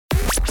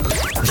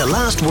to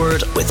Last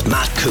Word with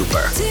Matt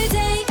Cooper.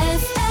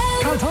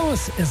 Carl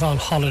Thomas is on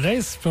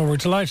holidays, but we're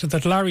delighted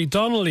that Larry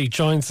Donnelly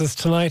joins us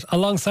tonight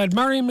alongside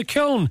Marion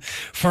McKeone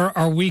for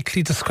our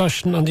weekly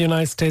discussion on the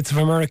United States of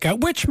America,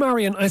 which,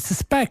 Marion, I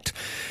suspect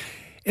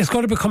is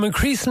going to become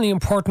increasingly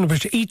important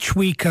with each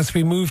week as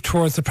we move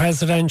towards the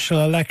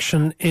presidential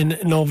election in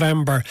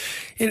November.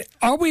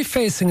 Are we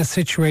facing a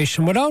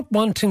situation, without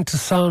wanting to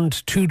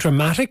sound too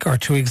dramatic or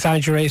too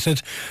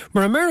exaggerated,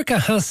 where America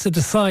has to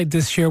decide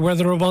this year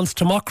whether it wants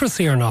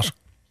democracy or not?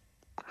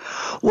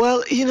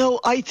 Well,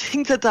 I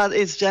think that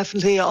is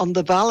definitely on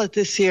the ballot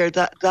this year,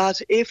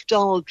 that if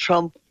Donald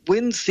Trump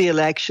wins the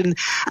election,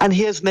 and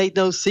he has made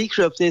no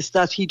secret of this,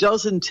 that he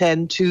does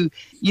intend to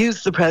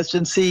use the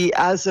presidency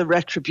as a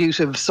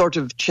retributive sort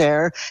of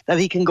chair, that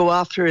he can go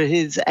after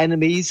his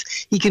enemies.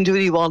 He can do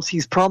what he wants.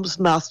 He's promised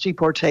mass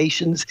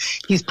deportations.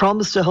 He's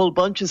promised a whole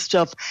bunch of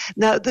stuff.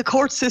 Now, the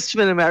court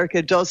system in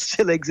America does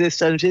still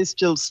exist, and it is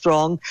still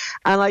strong.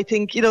 And I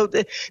think,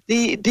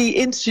 the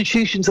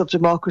institutions of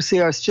democracy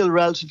are still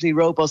relatively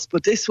robust,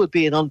 but this would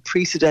be an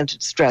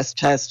unprecedented stress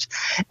test.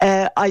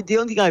 The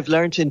only thing I've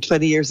learned in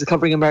 20 years of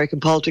covering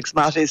American politics,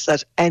 Matt, is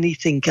that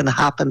anything can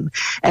happen,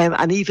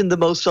 and even the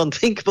most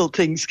unthinkable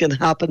things can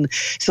happen.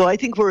 So I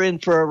think we're in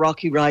for a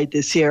rocky ride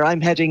this year.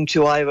 I'm heading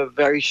to Iowa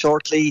very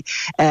shortly,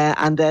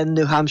 and then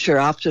New Hampshire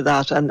after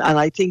that. And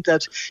I think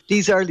that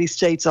these early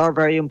states are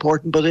very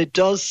important, but it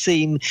does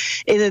seem,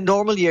 in a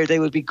normal year they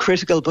would be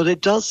critical, but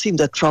it does seem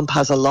that Trump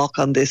has a lock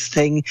on this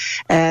thing,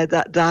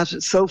 that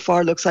so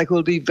far looks like it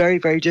will be very,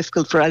 very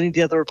difficult for any of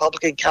the other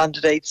Republican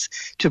candidates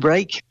to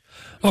break.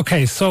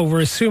 Okay, so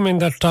we're assuming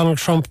that Donald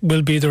Trump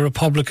will be the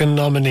Republican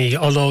nominee,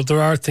 although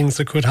there are things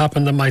that could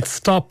happen that might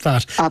stop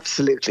that.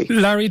 Absolutely.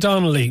 Larry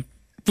Donnelly,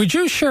 would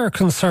you share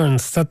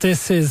concerns that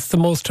this is the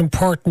most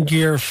important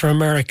year for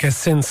America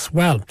since,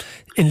 well,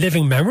 in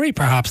living memory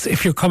perhaps,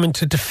 if you're coming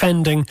to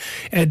defending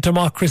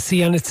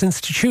democracy and its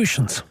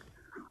institutions?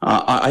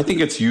 I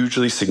think it's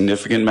hugely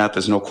significant, Matt.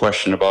 There's no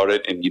question about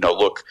it. And,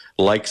 look,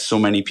 like so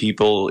many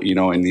people,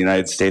 in the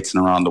United States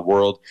and around the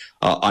world,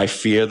 I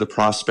fear the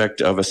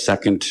prospect of a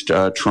second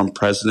Trump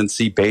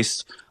presidency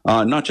based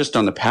not just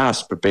on the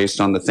past, but based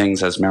on the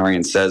things, as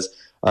Marion says,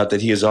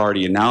 that he has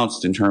already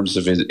announced in terms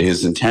of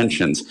his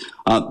intentions.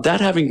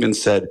 That having been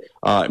said,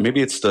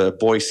 maybe it's the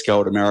Boy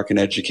Scout American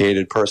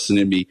educated person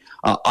in me.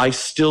 I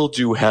still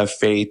do have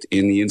faith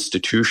in the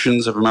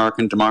institutions of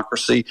American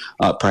democracy.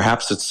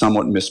 Perhaps it's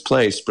somewhat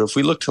misplaced, but if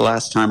we look to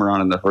last time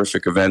around in the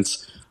horrific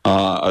events,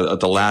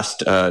 the last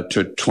to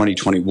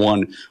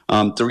 2021,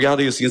 the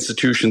reality is the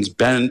institutions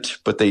bent,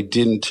 but they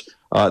didn't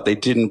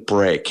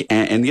break.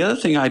 And the other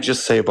thing I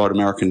just say about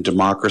American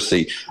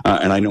democracy,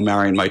 and I know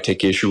Marion might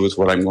take issue with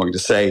what I'm going to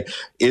say,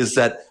 is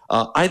that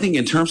I think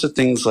in terms of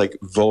things like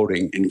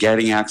voting and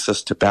getting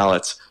access to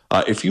ballots,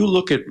 if you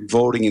look at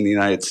voting in the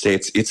United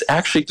States, it's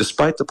actually,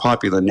 despite the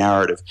popular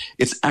narrative,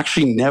 it's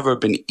actually never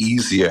been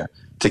easier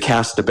to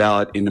cast a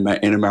ballot in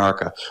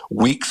America.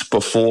 Weeks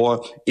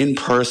before, in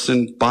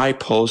person, by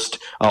post,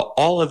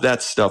 all of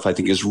that stuff I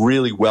think is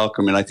really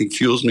welcome, and I think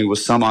fuels me with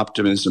some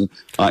optimism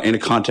in a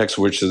context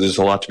in which there's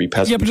a lot to be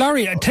pessimistic. Yeah, but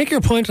Larry, I take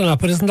your point on that,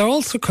 but isn't there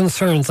also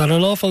concerns that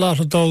an awful lot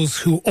of those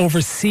who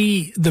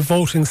oversee the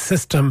voting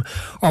system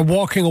are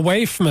walking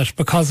away from it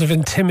because of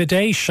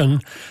intimidation,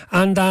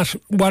 and that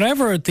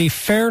whatever the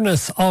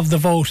fairness of the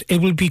vote,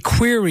 it will be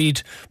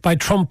queried by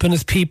Trump and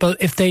his people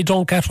if they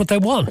don't get what they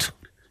want?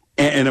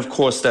 And of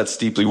course, that's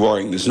deeply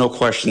worrying. There's no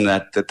question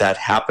that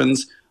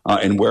happens.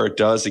 And where it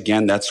does,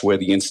 again, that's where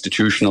the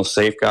institutional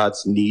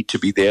safeguards need to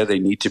be there. They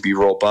need to be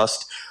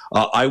robust.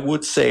 I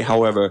would say,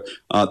 however,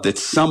 that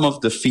some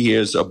of the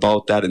fears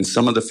about that and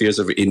some of the fears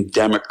of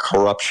endemic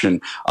corruption,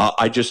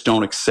 I just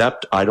don't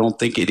accept. I don't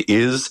think it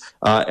is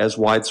as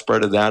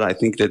widespread as that. I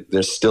think that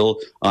there's still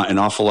an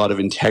awful lot of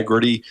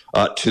integrity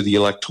to the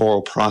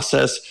electoral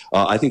process.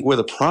 I think where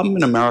the problem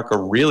in America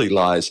really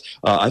lies,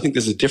 I think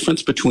there's a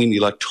difference between the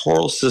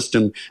electoral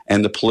system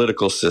and the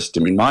political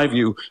system. In my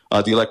view,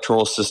 the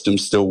electoral system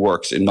still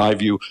works. In my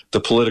view, the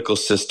political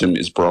system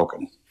is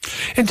broken.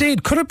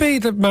 Indeed. Could it be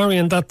that,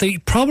 Marion, that the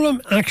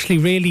problem actually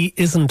really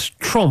isn't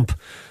Trump?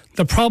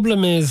 The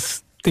problem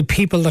is the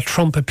people that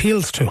Trump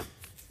appeals to?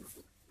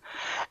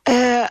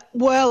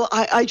 Well,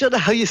 I don't know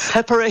how you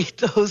separate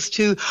those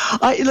two.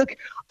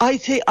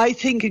 I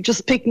think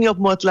just picking up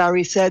what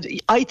Larry said,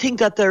 I think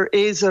that there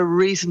is a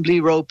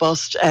reasonably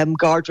robust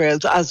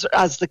guardrail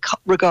as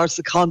regards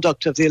the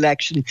conduct of the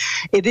election.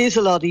 It is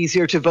a lot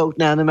easier to vote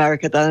now in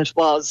America than it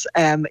was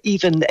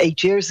even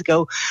 8 years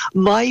ago.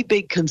 My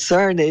big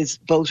concern is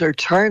voter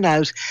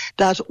turnout,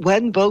 that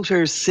when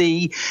voters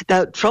see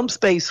that Trump's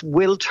base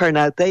will turn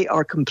out, they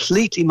are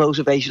completely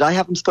motivated. I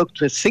haven't spoken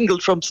to a single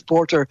Trump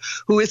supporter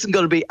who isn't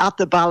going to be at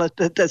the ballot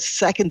the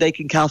second they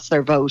can cast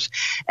their vote.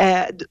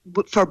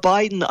 For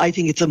Biden, Biden, I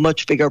think it's a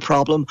much bigger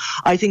problem.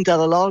 I think that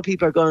a lot of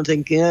people are going to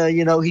think, yeah,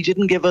 he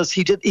didn't give us,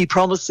 he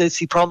promised this,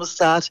 he promised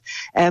that,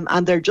 and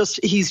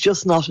he's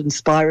just not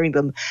inspiring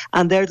them.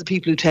 And they're the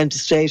people who tend to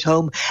stay at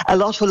home. A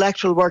lot of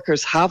electoral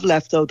workers have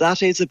left, though.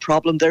 That is a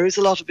problem. There is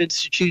a lot of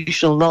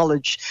institutional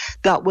knowledge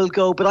that will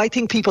go. But I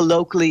think people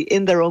locally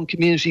in their own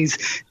communities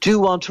do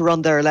want to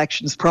run their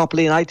elections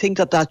properly. And I think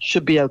that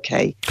should be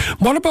okay.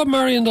 What about,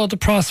 Marion, though, the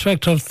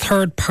prospect of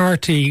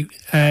third-party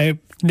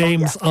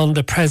names on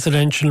the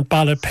presidential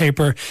ballot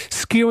paper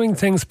skewing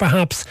things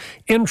perhaps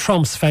in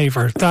Trump's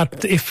favour,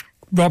 that if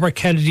Robert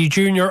Kennedy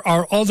Jr.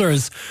 or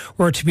others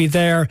were to be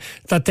there,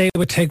 that they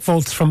would take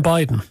votes from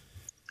Biden?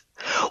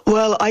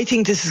 Well, I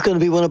think this is going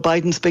to be one of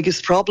Biden's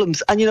biggest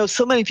problems. And,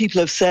 so many people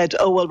have said,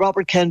 oh, well,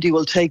 Robert Kennedy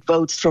will take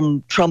votes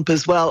from Trump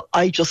as well.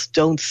 I just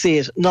don't see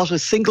it. Not a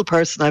single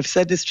person, I've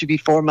said this to you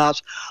before,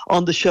 Matt,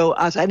 on the show,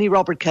 at any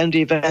Robert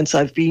Kennedy events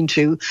I've been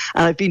to,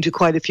 and I've been to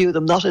quite a few of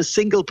them, not a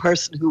single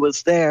person who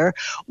was there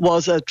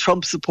was a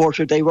Trump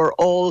supporter. They were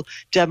all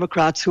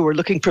Democrats who were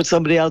looking for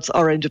somebody else,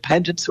 or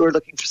independents who were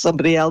looking for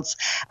somebody else,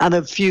 and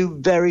a few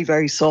very,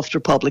 very soft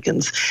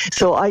Republicans.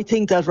 So I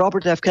think that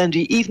Robert F.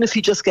 Kennedy, even if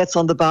he just gets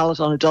on the ballot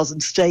on a dozen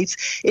states,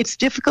 it's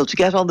difficult to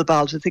get on the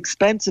ballot. It's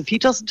expensive. He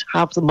doesn't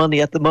have the money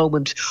at the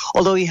moment,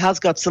 although he has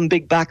got some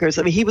big backers.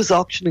 I mean, he was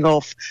auctioning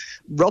off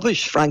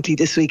rubbish, frankly,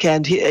 this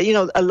weekend.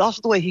 A lot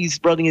of the way he's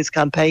running his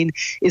campaign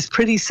is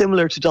pretty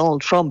similar to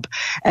Donald Trump.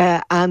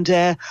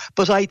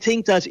 But I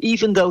think that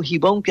even though he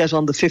won't get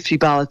on the 50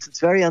 ballots,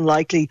 it's very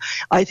unlikely.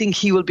 I think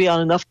he will be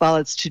on enough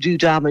ballots to do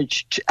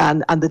damage,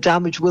 and the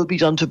damage will be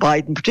done to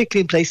Biden,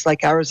 particularly in places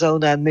like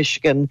Arizona and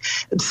Michigan,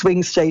 and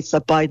swing states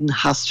that Biden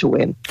has to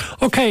win.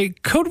 Okay,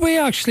 could we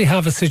actually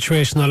have a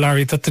situation, though,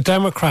 Larry, that the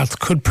Democrats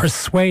could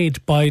persuade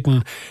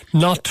Biden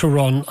not to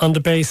run on the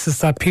basis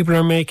that people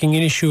are making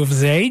an issue of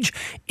his age,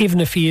 even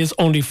if he is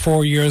only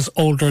 4 years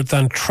older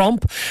than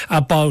Trump,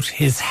 about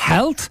his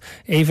health,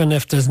 even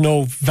if there's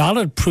no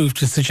valid proof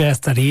to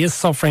suggest that he is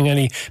suffering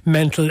any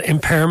mental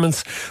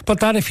impairments, but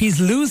that if he's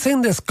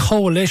losing this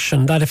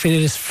coalition, that if it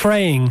is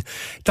fraying,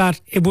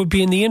 that it would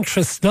be in the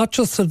interest not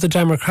just of the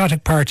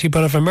Democratic Party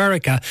but of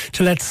America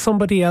to let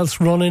somebody else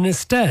run in his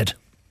stead?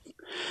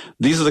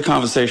 These are the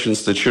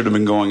conversations that should have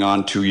been going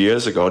on 2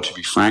 years ago, to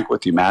be frank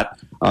with you, Matt.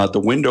 The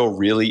window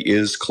really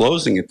is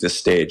closing at this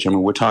stage. I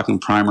mean, we're talking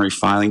primary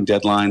filing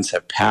deadlines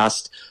have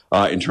passed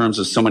in terms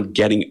of someone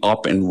getting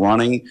up and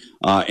running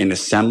and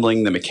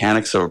assembling the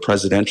mechanics of a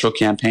presidential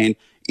campaign.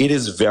 It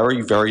is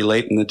very, very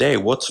late in the day.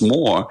 What's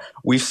more,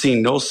 we've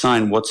seen no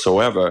sign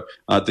whatsoever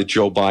that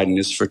Joe Biden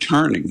is for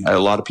turning. A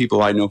lot of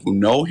people I know who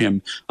know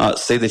him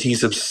say that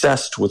he's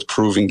obsessed with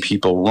proving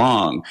people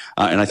wrong.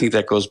 And I think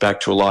that goes back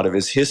to a lot of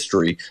his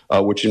history,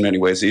 which in many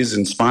ways is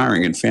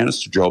inspiring, in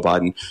fairness to Joe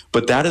Biden.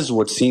 But that is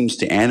what seems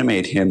to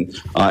animate him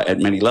at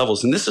many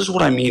levels. And this is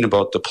what I mean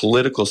about the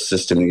political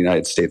system in the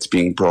United States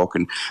being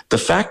broken. The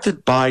fact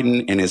that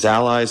Biden and his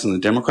allies in the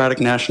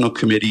Democratic National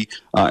Committee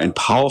and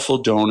powerful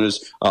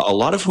donors, a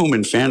lot of whom,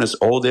 in fairness,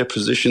 owe their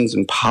positions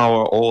and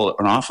power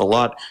an awful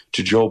lot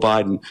to Joe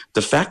Biden,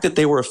 the fact that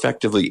they were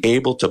effectively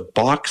able to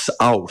box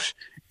out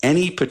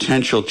any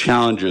potential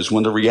challenges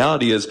when the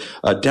reality is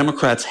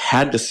Democrats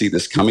had to see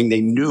this coming.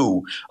 They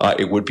knew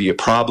it would be a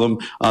problem.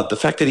 The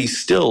fact that he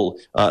still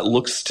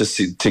looks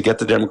to get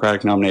the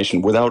Democratic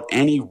nomination without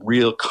any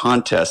real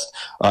contest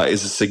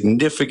is a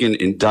significant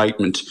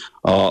indictment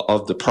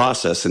of the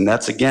process. And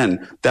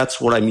that's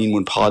what I mean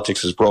when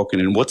politics is broken.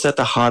 And what's at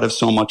the heart of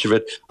so much of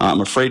it,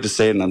 I'm afraid to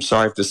say it, and I'm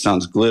sorry if this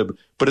sounds glib,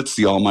 but it's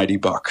the almighty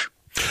buck.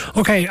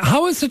 Okay,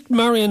 how is it,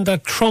 Marion,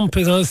 that Trump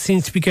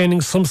seems to be gaining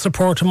some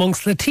support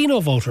amongst Latino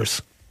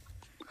voters?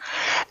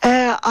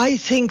 I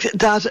think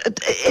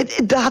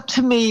that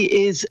to me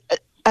is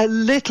a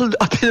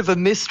bit of a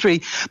mystery,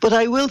 but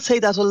I will say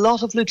that a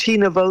lot of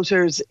Latino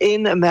voters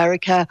in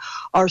America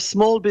are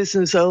small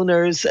business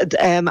owners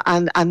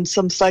and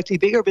some slightly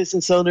bigger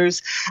business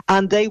owners,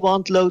 and they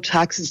want low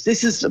taxes.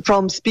 This is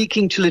from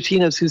speaking to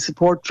Latinos who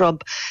support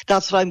Trump.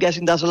 That's what I'm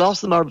getting, that a lot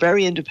of them are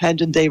very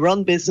independent. They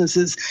run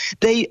businesses.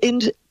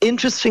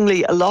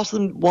 Interestingly, a lot of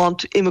them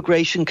want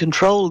immigration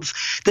controls.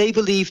 They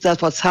believe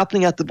that what's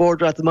happening at the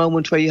border at the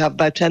moment, where you have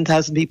about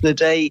 10,000 people a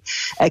day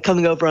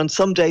coming over on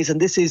some days,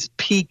 and this is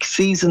peak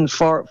season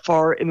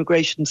for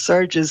immigration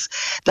surges,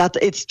 that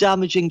it's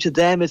damaging to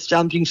them, it's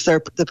damaging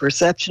to the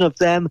perception of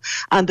them,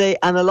 and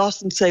a lot of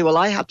them say, well,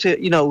 I have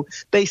to,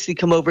 basically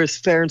come over as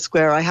fair and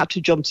square. I have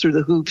to jump through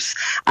the hoops,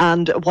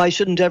 and why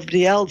shouldn't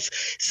everybody else?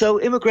 So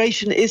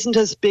immigration isn't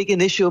as big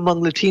an issue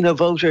among Latino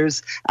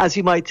voters as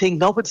you might think,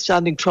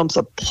 notwithstanding Trump's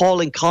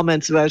appalling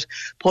comments about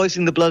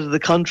poisoning the blood of the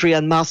country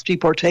and mass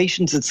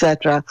deportations,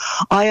 etc.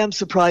 I am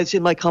surprised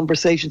in my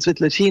conversations with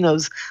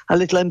Latinos how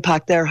little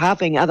impact they're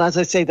having, and as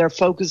I say, they're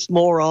focused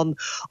more on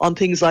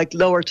things like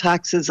lower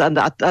taxes, and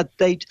that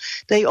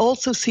they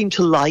also seem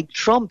to like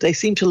Trump. They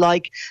seem to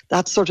like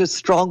that sort of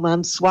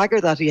strongman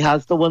swagger that he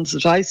has, the ones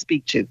that I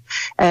speak to.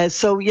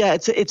 So yeah,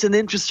 it's an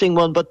interesting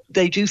one, but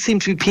they do seem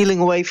to be peeling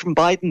away from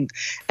Biden,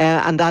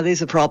 and that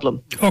is a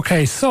problem.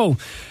 Okay, so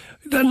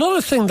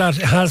Another thing that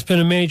has been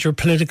a major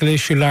political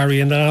issue, Larry,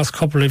 in the last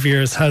couple of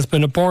years has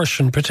been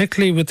abortion,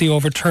 particularly with the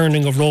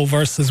overturning of Roe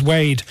versus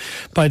Wade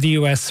by the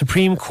US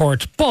Supreme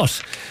Court.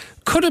 But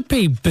could it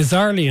be,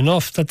 bizarrely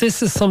enough, that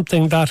this is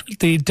something that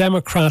the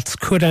Democrats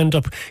could end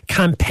up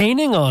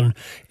campaigning on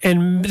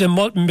in the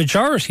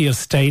majority of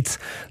states,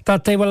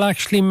 that they will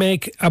actually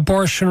make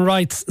abortion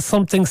rights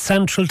something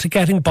central to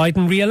getting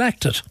Biden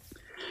re-elected?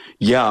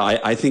 Yeah,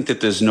 I think that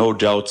there's no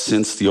doubt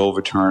since the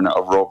overturn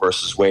of Roe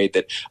versus Wade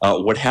that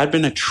what had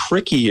been a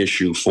tricky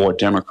issue for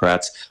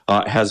Democrats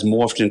has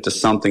morphed into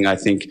something I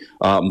think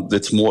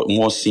that's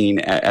more seen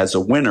as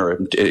a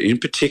winner, in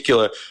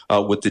particular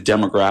with the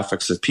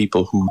demographics of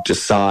people who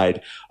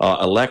decide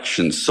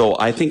elections. So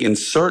I think in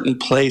certain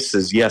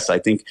places, yes, I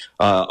think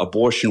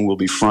abortion will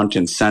be front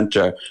and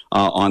center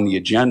on the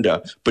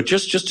agenda. But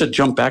just to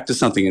jump back to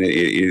something,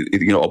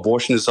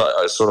 abortion is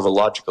a sort of a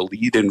logical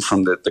lead-in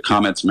from the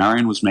comments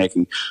Marion was making.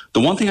 The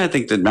one thing I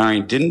think that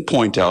Marion didn't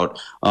point out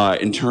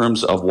in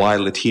terms of why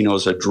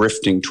Latinos are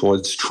drifting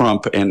towards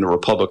Trump and the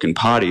Republican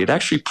Party, it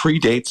actually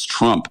predates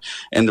Trump.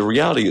 And the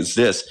reality is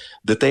this,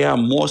 that they are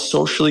more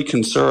socially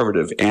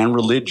conservative and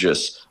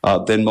religious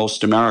than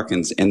most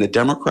Americans. And the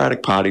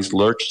Democratic Party's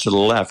lurch to the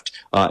left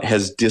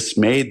has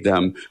dismayed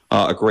them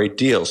a great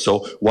deal.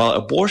 So while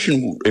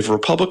abortion, if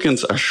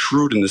Republicans are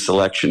shrewd in this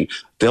election,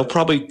 they'll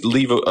probably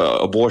leave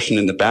abortion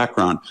in the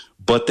background.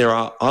 But there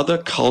are other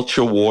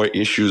culture war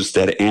issues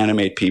that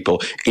animate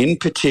people, in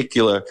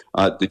particular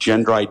the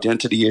gender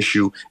identity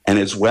issue, and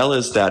as well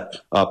as that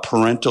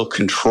parental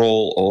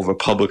control over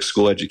public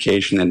school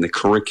education and the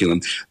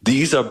curriculum.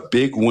 These are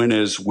big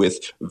winners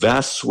with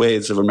vast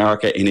swathes of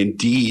America, and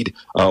indeed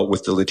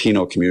with the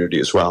Latino community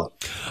as well.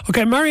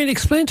 Okay, Marion,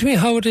 explain to me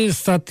how it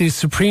is that the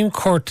Supreme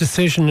Court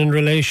decision in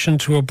relation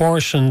to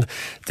abortion,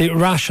 the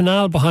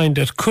rationale behind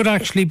it, could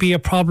actually be a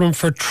problem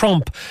for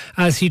Trump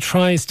as he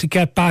tries to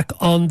get back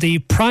on the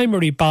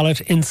primary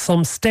ballot in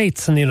some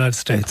states in the United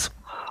States.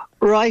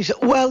 Right.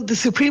 Well, the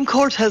Supreme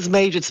Court has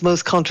made its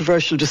most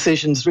controversial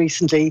decisions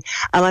recently,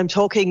 and I'm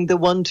talking the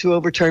one to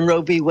overturn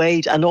Roe v.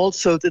 Wade and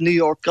also the New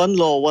York gun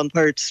law one,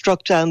 where it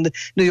struck down the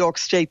New York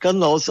state gun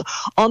laws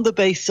on the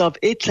basis of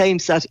it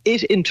claims that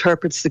it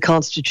interprets the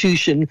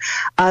Constitution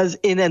as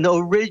in an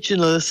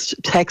originalist,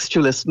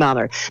 textualist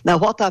manner. Now,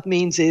 what that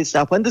means is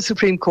that when the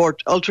Supreme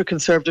Court,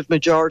 ultra-conservative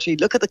majority,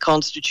 look at the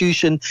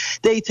Constitution,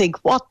 they think,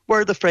 what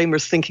were the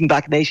framers thinking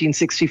back in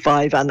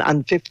 1865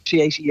 and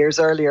 50, 80 years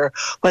earlier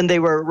when they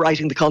were writing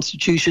the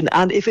Constitution?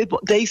 And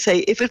they say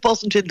if it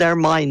wasn't in their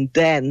mind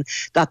then,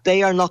 that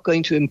they are not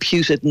going to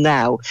impute it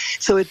now.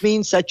 So it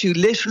means that you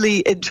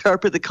literally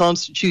interpret the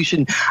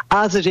Constitution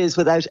as it is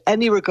without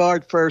any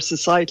regard for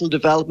societal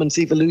developments,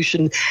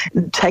 evolution,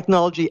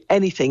 technology,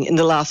 anything in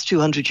the last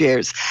 200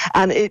 years.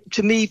 And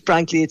to me,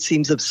 frankly, it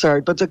seems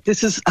absurd. But look,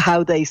 this is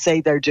how they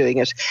say they're doing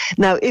it.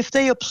 Now, if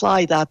they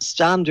apply that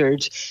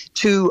standard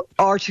to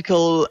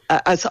Article,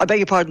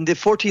 the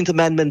 14th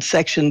Amendment,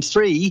 Section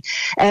 3,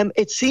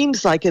 it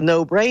seems like a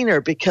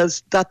no-brainer,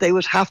 because that they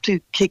would have to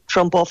kick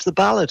Trump off the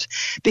ballot,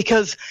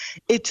 because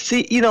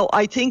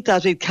I think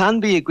that it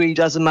can be agreed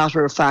as a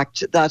matter of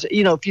fact that,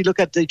 if you look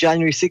at the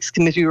January 6th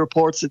committee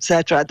reports,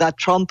 etc., that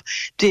Trump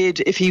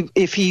did, if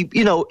he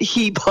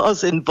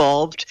was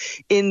involved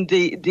in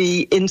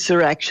the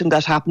insurrection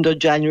that happened on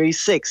January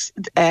 6th,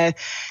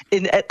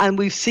 and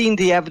we've seen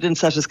the evidence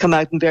that has come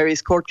out in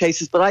various court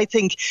cases. But I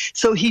think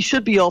so he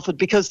should be off it,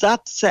 because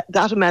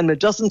that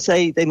amendment doesn't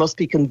say they must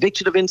be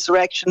convicted of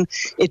insurrection.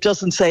 It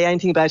doesn't say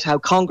anything about how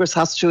Congress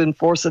has to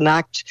enforce an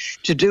act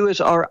to do it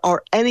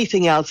or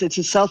anything else. It's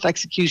a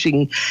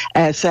self-executing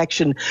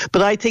section.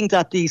 But I think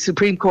that the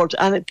Supreme Court,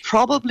 and it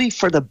probably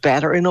for the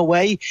better in a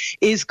way,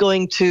 is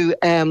going to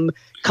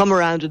come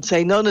around and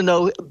say,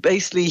 no.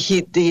 Basically,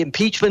 he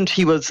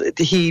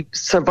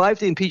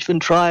survived the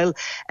impeachment trial.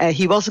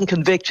 He wasn't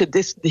convicted.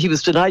 He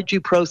was denied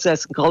due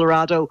process in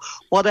Colorado.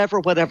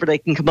 Whatever they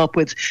can come up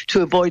with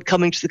to avoid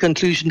coming to the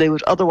conclusion they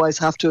would otherwise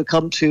have to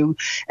come to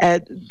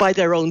by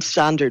their own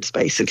standards,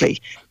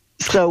 basically.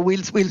 So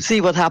we'll see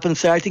what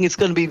happens there. I think it's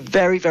going to be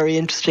very, very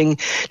interesting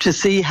to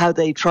see how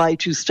they try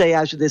to stay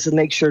out of this and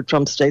make sure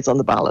Trump stays on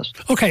the ballot.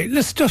 Okay,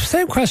 the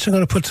same question I'm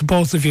going to put to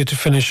both of you to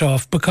finish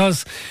off,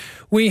 because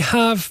we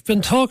have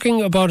been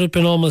talking about it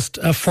being almost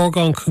a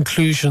foregone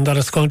conclusion that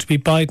it's going to be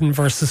Biden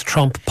versus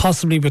Trump,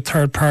 possibly with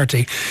third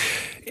party.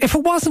 If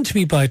it wasn't to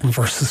be Biden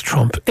versus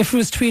Trump, if it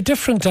was to be a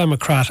different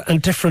Democrat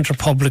and different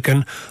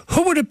Republican,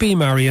 who would it be,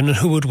 Marion, and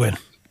who would win?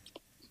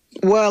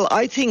 Well,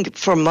 I think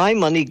for my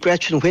money,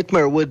 Gretchen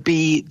Whitmer would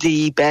be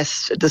the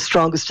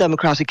strongest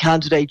Democratic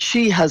candidate.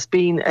 She has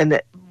been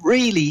a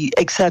really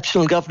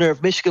exceptional governor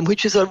of Michigan,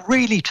 which is a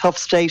really tough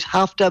state,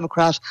 half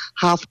Democrat,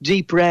 half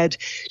deep red.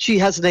 She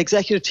has an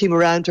executive team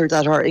around her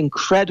that are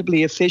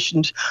incredibly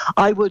efficient.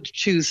 I would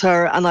choose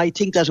her, and I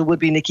think that it would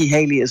be Nikki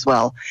Haley as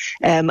well.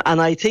 And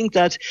I think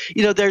that,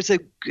 there's a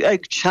a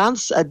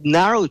chance, a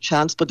narrow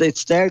chance, but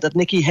it's there, that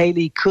Nikki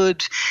Haley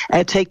could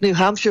take New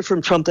Hampshire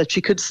from Trump, that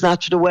she could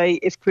snatch it away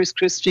if Chris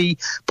Christie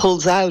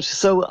pulls out.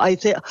 So I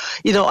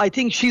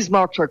think she's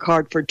marked her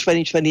card for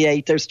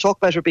 2028. There's talk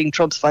about her being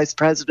Trump's vice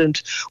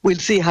president. We'll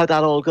see how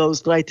that all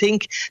goes. But I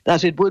think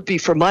that it would be,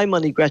 for my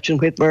money, Gretchen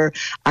Whitmer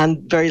and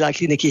very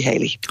likely Nikki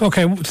Haley.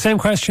 Okay, same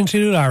question to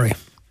you, Larry.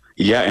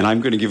 Yeah, and I'm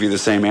going to give you the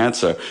same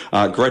answer.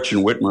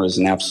 Gretchen Whitmer is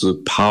an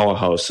absolute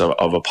powerhouse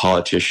of a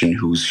politician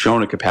who's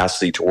shown a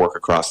capacity to work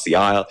across the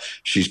aisle.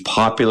 She's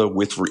popular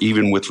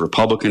even with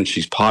Republicans.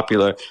 She's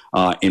popular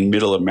in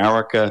Middle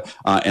America,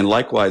 and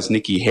likewise,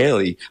 Nikki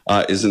Haley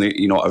is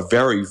a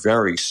very,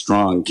 very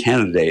strong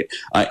candidate.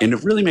 And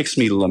it really makes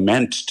me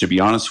lament, to be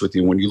honest with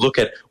you, when you look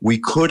at, we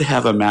could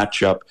have a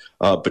matchup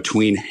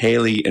between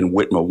Haley and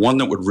Whitmer, one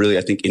that would really,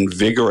 I think,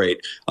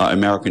 invigorate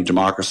American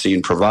democracy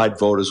and provide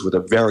voters with a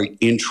very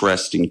interesting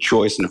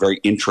choice and a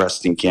very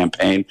interesting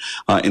campaign.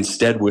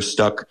 Instead, we're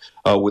stuck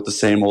with the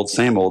same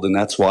old, and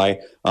that's why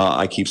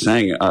I keep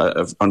saying,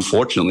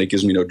 unfortunately, it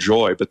gives me no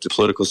joy, but the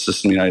political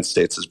system in the United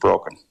States is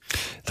broken.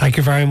 Thank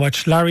you very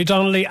much, Larry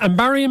Donnelly and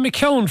Marion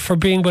McKeone, for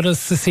being with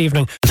us this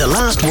evening. The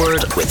Last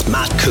Word with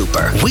Matt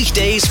Cooper.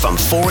 Weekdays from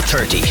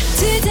 4:30.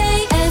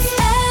 Today FM.